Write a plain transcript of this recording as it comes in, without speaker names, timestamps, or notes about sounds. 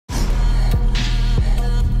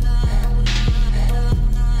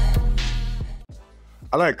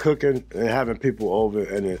I like cooking and having people over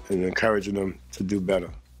and encouraging them to do better.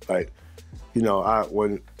 Like, you know,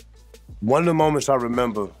 one of the moments I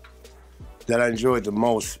remember that I enjoyed the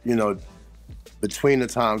most, you know, between the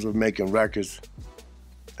times of making records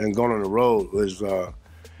and going on the road was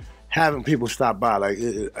having people stop by. Like,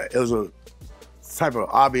 it was a type of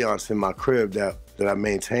ambiance in my crib that I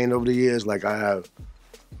maintained over the years. Like, I have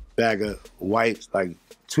a bag of white, like,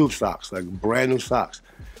 tube socks, like brand new socks.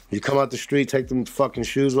 You come out the street, take them fucking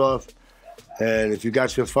shoes off, and if you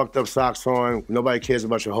got your fucked up socks on, nobody cares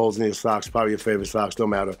about your holes in your socks, probably your favorite socks, don't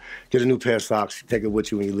matter. Get a new pair of socks, take it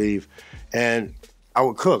with you when you leave. And I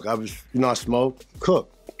would cook. I smoke,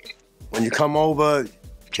 cook. When you come over,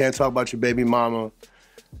 you can't talk about your baby mama.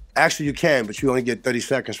 Actually, you can, but you only get 30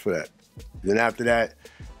 seconds for that. Then after that,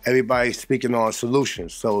 everybody's speaking on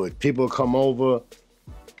solutions. So if people come over,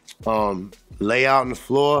 lay out on the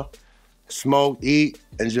floor, smoke, eat,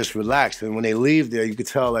 and just relax. And when they leave there, you could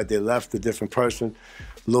tell like they left a different person.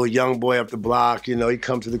 Little young boy up the block, you know, he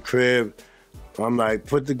come to the crib. I'm like,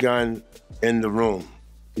 put the gun in the room.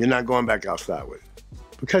 You're not going back outside with it.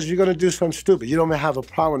 Because you're gonna do something stupid. You don't even have a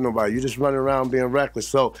problem with nobody. You're just running around being reckless.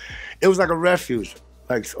 So it was like a refuge,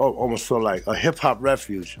 like almost so like a hip hop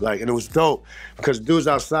refuge. Like, and it was dope because dudes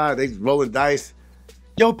outside, they rolling dice.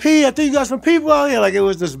 Yo, P, I think you got some people out here. Like, it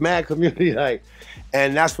was this mad community, like,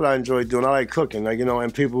 and that's what I enjoy doing. I like cooking, like, you know,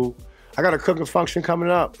 and people, I got a cooking function coming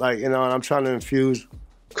up, like, you know, and I'm trying to infuse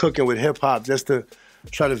cooking with hip hop just to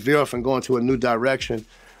try to veer off and go into a new direction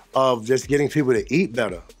of just getting people to eat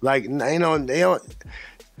better. Like, you know, they don't,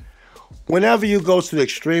 whenever you go to the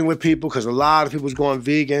extreme with people, because a lot of people's going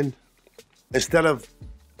vegan, instead of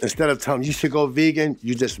telling them you should go vegan,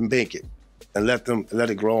 you just make it and let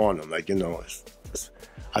it grow on them. Like, you know,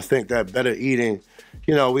 I think that better eating,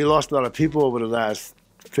 you know, we lost a lot of people over the last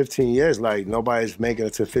 15 years. Like, nobody's making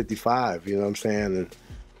it to 55, you know what I'm saying? And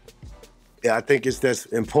yeah, I think it's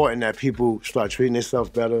just important that people start treating themselves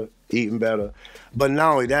better, eating better. But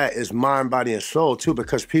not only that, it's mind, body, and soul too,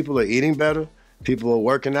 because people are eating better, people are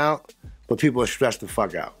working out, but people are stressed the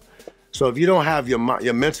fuck out. So if you don't have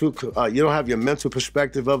your mental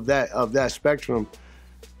perspective of that spectrum,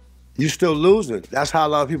 you're still losing. That's how a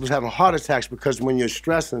lot of people's having heart attacks, because when you're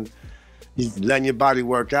stressing, you're letting your body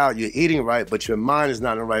work out, you're eating right, but your mind is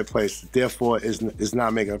not in the right place. Therefore, it's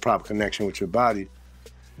not making a proper connection with your body.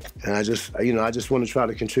 And I just want to try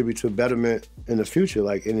to contribute to a betterment in the future,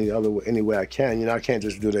 like any way I can. You know, I can't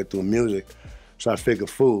just do that through music. So I figure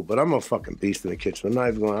food, but I'm a fucking beast in the kitchen.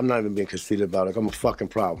 I'm not even being conceited about it. I'm a fucking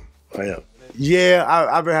problem. I am. Yeah,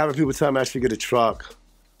 I've been having people tell me I should get a truck.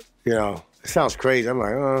 You know, it sounds crazy. I'm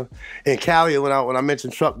like, In Cali, when I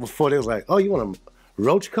mentioned truck before, they was like, oh, you want a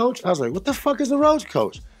roach coach? I was like, what the fuck is a roach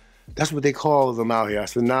coach? That's what they call them out here. I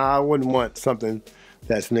said, nah, I wouldn't want something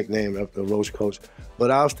that's nicknamed after a roach coach. But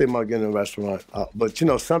I'll stay about getting a restaurant. But, you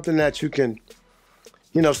know, something that you can,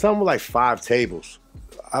 you know, something with like 5 tables.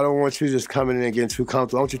 I don't want you just coming in and getting too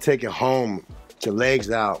comfortable. I want you to take it home, with your legs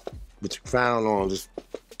out, with your crown on,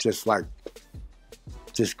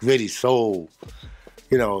 just gritty soul,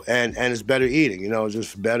 you know, and it's better eating, you know,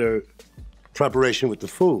 just better preparation with the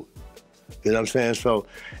food. You know what I'm saying? So,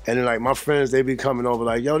 and then like my friends, they be coming over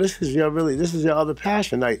like, yo, this is your other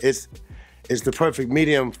passion. Like, it's the perfect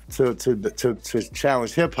medium to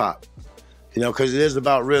challenge hip hop, you know, because it is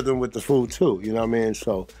about rhythm with the food too, you know what I mean?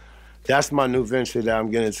 So that's my new venture that I'm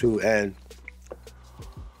getting to. And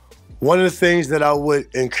one of the things that I would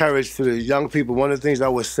encourage to the young people, one of the things I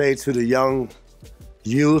would say to the young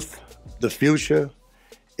youth, the future,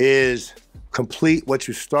 is complete what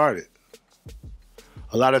you started.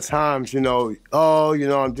 A lot of times, you know,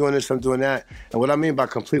 I'm doing this, I'm doing that. And what I mean by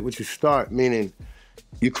complete what you start, meaning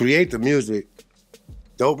you create the music,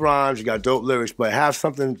 dope rhymes, you got dope lyrics, but have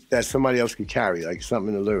something that somebody else can carry, like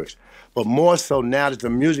something in the lyrics. But more so now that the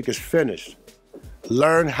music is finished,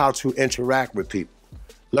 learn how to interact with people.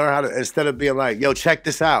 Learn how to, instead of being like, yo, check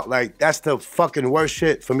this out. Like, that's the fucking worst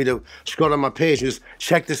shit for me to scroll down my page, just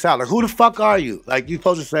check this out. Like, who the fuck are you? Like, you're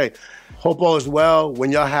supposed to say, hope all is well, when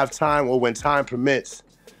y'all have time or when time permits,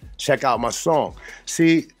 check out my song.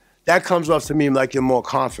 See, that comes off to me like you're more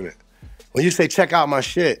confident. When you say check out my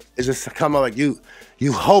shit, it's just come out like you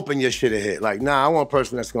hoping your shit will hit. Like, nah, I want a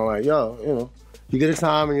person that's going like, yo, you know, you get a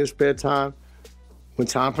time in your spare time, when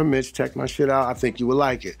time permits, check my shit out. I think you would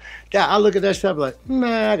like it. Yeah, I look at that shit, I'm like,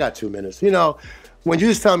 man, I got 2 minutes. You know, when you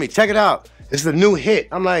just tell me, check it out, it's a new hit.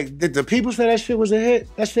 I'm like, did the people say that shit was a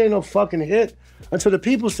hit? That shit ain't no fucking hit until the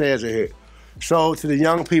people say it's a hit. So to the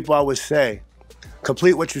young people, I would say,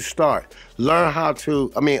 complete what you start. Learn how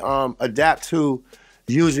to, adapt to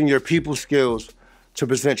using your people skills to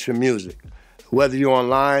present your music. whether you're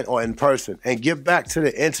online or in person, and get back to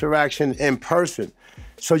the interaction in person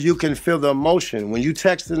so you can feel the emotion. When you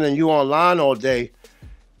texting and you online all day,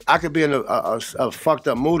 I could be in a fucked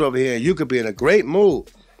up mood over here, and you could be in a great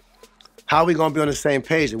mood. How are we gonna be on the same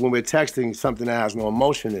page when we're texting something that has no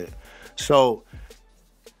emotion in it? So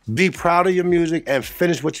be proud of your music and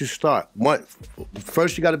finish what you start.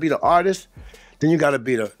 First you gotta be the artist, then you gotta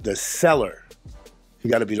be the seller. You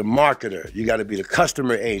gotta be the marketer. You gotta be the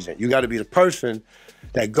customer agent. You gotta be the person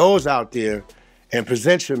that goes out there and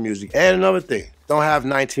presents your music. And another thing, don't have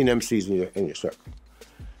 19 MCs in your circle.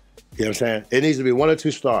 You know what I'm saying? It needs to be 1 or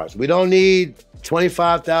 2 stars. We don't need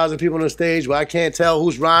 25,000 people on the stage where I can't tell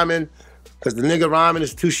who's rhyming because the nigga rhyming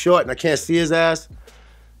is too short and I can't see his ass.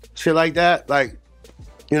 Shit like that. Like,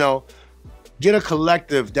 you know, get a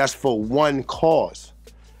collective that's for one cause.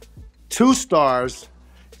 2 stars,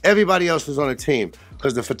 everybody else is on the team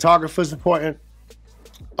because the photographer's important,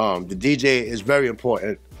 the DJ is very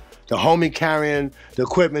important, the homie carrying the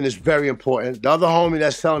equipment is very important, the other homie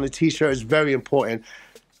that's selling the t-shirt is very important.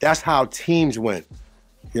 That's how teams win.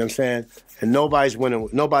 You know what I'm saying? And nobody's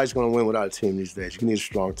gonna win without a team these days. You need a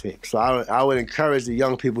strong team. So I would encourage the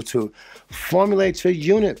young people to formulate your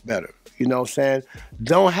unit better. You know what I'm saying?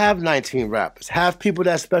 Don't have 19 rappers. Have people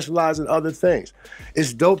that specialize in other things.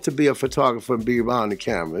 It's dope to be a photographer and be behind the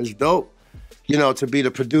camera. It's dope, you know, to be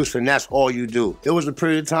the producer and that's all you do. It was a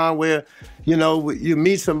period of time where, you know, you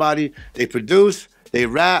meet somebody, they produce, they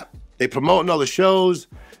rap, they promoting all the shows,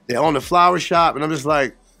 they own the flower shop, and I'm just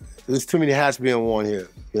like, there's too many hats being worn here.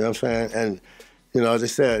 You know what I'm saying? And, you know, as I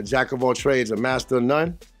said, jack of all trades, a master of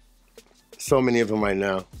none. So many of them right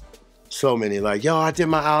now. So many. Like, yo, I did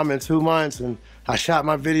my album in 2 months and I shot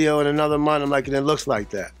my video in another month. I'm like, and it looks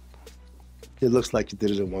like that. It looks like you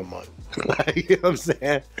did it in 1 month. Like, you know what I'm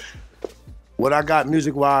saying? What I got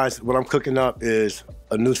music-wise, what I'm cooking up is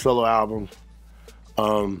a new solo album.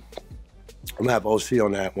 I'm gonna have OC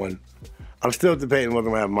on that one. I'm still debating whether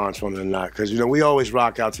I'm gonna have Monch on it or not, because, you know, we always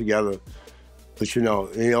rock out together, but, you know,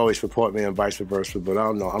 he always support me and vice versa, but I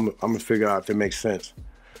don't know. I'm gonna figure out if it makes sense.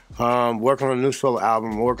 Working on a new solo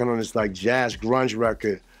album, working on this, like, jazz grunge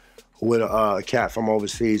record with a cat from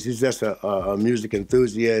overseas. He's just a music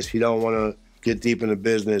enthusiast. He don't want to get deep in the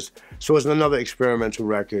business. So it's another experimental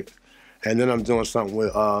record. And then I'm doing something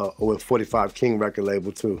with 45 King record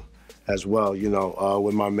label, too, as well, you know,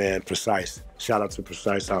 with my man, Precise. Shout out to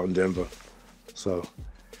Precise out in Denver. So,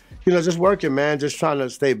 you know, just working, man, just trying to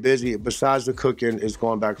stay busy. Besides the cooking, it's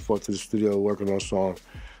going back and forth to the studio, working on songs.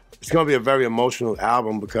 It's gonna be a very emotional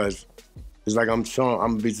album because it's like I'm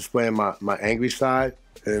gonna be displaying my angry side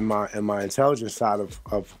and my intelligent side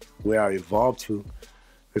of where I evolved to.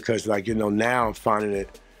 Because, like, you know, now I'm finding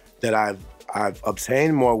it that I've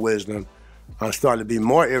obtained more wisdom. I'm starting to be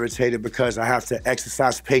more irritated because I have to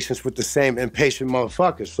exercise patience with the same impatient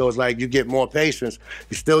motherfuckers. So it's like you get more patience,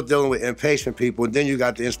 you're still dealing with impatient people, and then you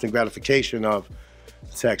got the instant gratification of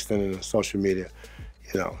texting and social media,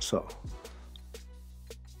 you know, so.